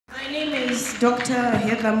is Dr.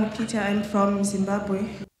 Heather Mukita. I'm from Zimbabwe.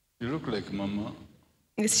 You look like Mama.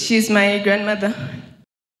 Yes, she's my grandmother.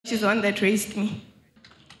 She's the one that raised me.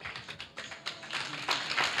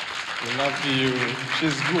 I love you.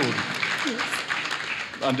 She's good. Yes.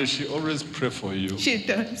 And she always prays for you. She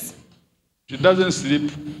does. She doesn't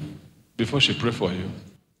sleep before she prays for you.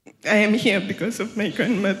 I am here because of my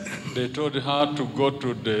grandmother. They told her to go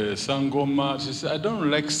to the Sangoma. She said, I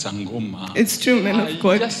don't like Sangoma. It's true, man of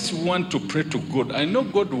God. I just want to pray to God. I know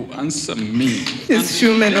God will answer me. It's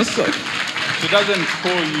true, man of God. She doesn't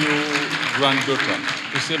call you granddaughter.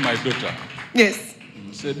 She say, my daughter. Yes.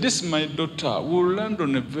 She said, this my daughter will land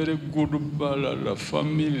on a very good balala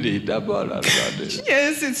family.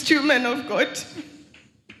 Yes, it's true, man of God.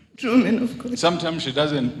 True, man of God. Sometimes she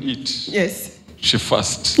doesn't eat. Yes. She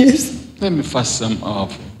fasts. Yes. Let me fast some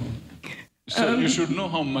up. So you should know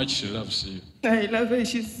how much she loves you. I love her.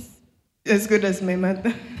 She's as good as my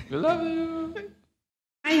mother. We love you.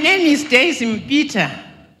 My name is DOESN Peter.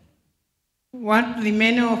 What the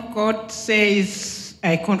man of God says,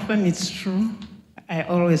 I confirm it's true. I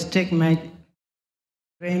always take my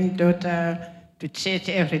granddaughter to church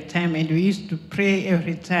every time, and we used to pray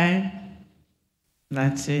every time.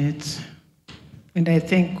 That's it. And I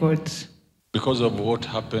thank God. Because of what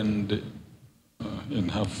happened in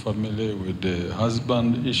her family with the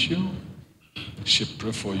husband issue, she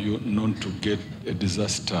prayed for you not to get a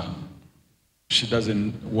disaster. She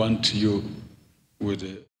doesn't want you with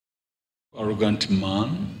an arrogant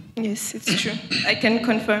man. Yes, it's true. I can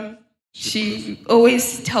confirm. She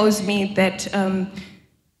always tells me that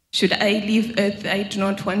should I leave Earth, I do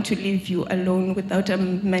not want to leave you alone without a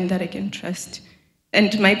man that I can trust.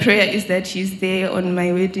 And my prayer is that she's there on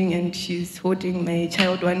my wedding and she's holding my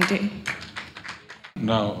child one day.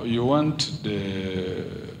 Now, you want the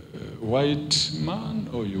white man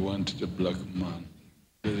or you want the black man?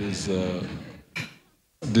 There is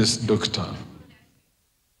this doctor.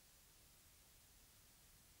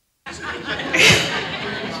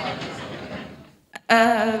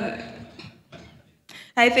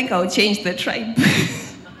 I think I'll change the tribe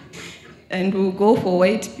and we'll go for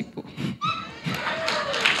white people.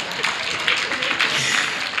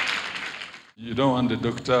 You don't want the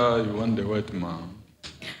doctor, you want the white man.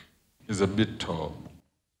 He's a bit tall.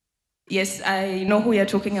 Yes, I know who you're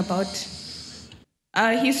talking about.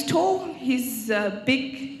 He's tall, he's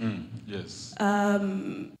big. Yes.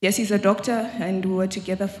 Yes, he's a doctor, and we were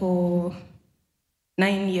together for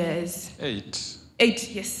 9 years. 8. 8,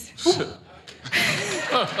 yes.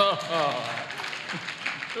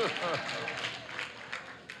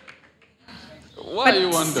 Why are you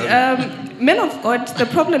wondering? Men of God, the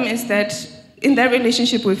problem is that in that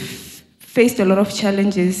relationship we've faced a lot of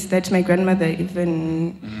challenges that my grandmother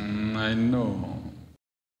even... I know.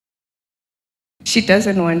 She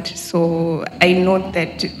doesn't want, so I know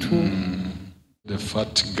that too. The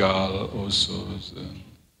fat girl also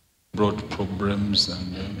brought problems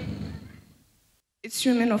and... It's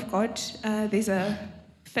true, men of God. There's a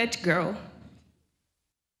fat girl.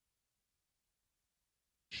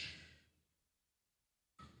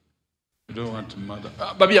 You don't want mother.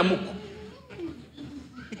 Babi Amuku.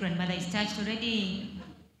 The grandmother is touched already.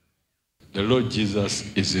 The Lord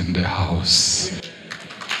Jesus is in the house.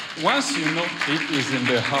 Once you know He is in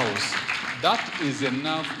the house, that is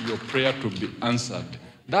enough your prayer to be answered.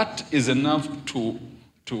 That is enough to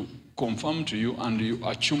confirm to you, and you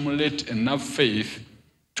accumulate enough faith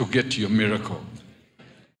to get your miracle.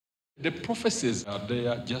 The prophecies are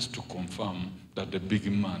there just to confirm that the big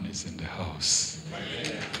man is in the house.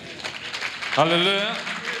 Hallelujah.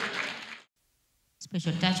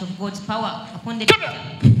 Special touch of God's power upon the doctor.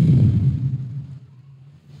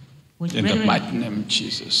 In the mighty name of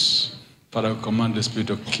Jesus. Father, I command the spirit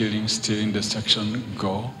of killing, stealing, destruction,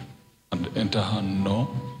 go and enter her no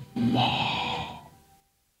more.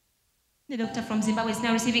 The doctor from Zimbabwe is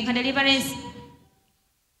now receiving her deliverance.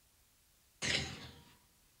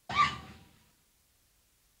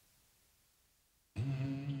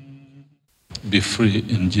 Be free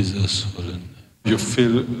in Jesus' holy name. You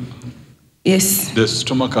feel Yes. the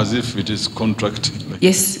stomach as if it is contracting. Like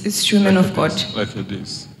Yes, it's true, man of God. Like it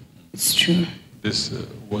is. It's true. This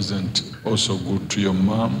wasn't also good to your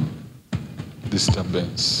mom,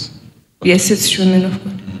 disturbance. Yes, it's true, man of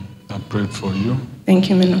God. I prayed for you. Thank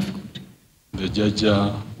you, man of God. The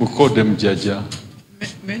Jaja, we call them Jaja.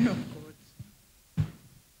 Men of God,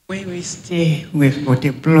 where we stay, we've got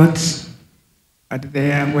a plot, but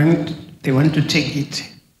they want to take it.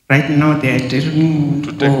 Right now they are doing...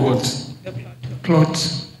 To take what?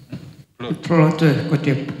 Plot. Plot, got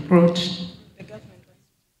a plot.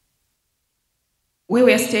 Where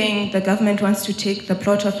we are staying, the government wants to take the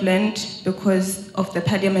plot of land because of the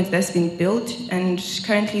parliament that's been built, and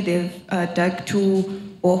currently they've dug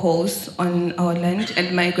 2 boreholes on our land,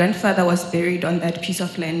 and my grandfather was buried on that piece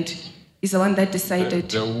of land. He's the one that decided.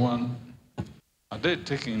 The one, are they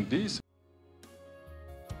taking this?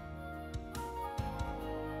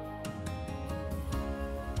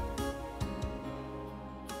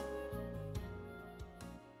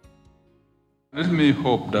 Let me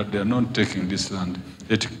hope that they are not taking this land.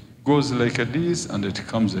 It goes like this and it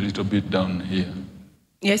comes a little bit down here.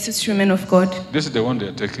 Yes, it's true, man of God. This is the one they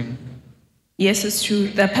are taking? Yes, it's true.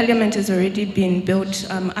 The parliament has already been built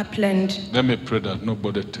upland. Let me pray that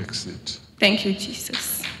nobody takes it. Thank you,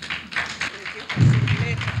 Jesus.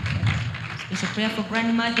 Special prayer for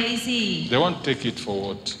Grandma Daisy. They won't take it for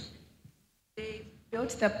what?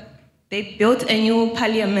 They built a new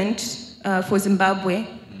parliament for Zimbabwe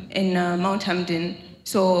in Mount Hamden.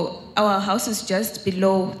 So our house is just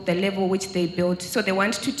below the level which they built. So they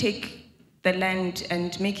want to take the land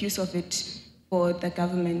and make use of it for the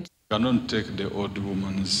government. Cannot take the old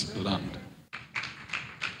woman's land.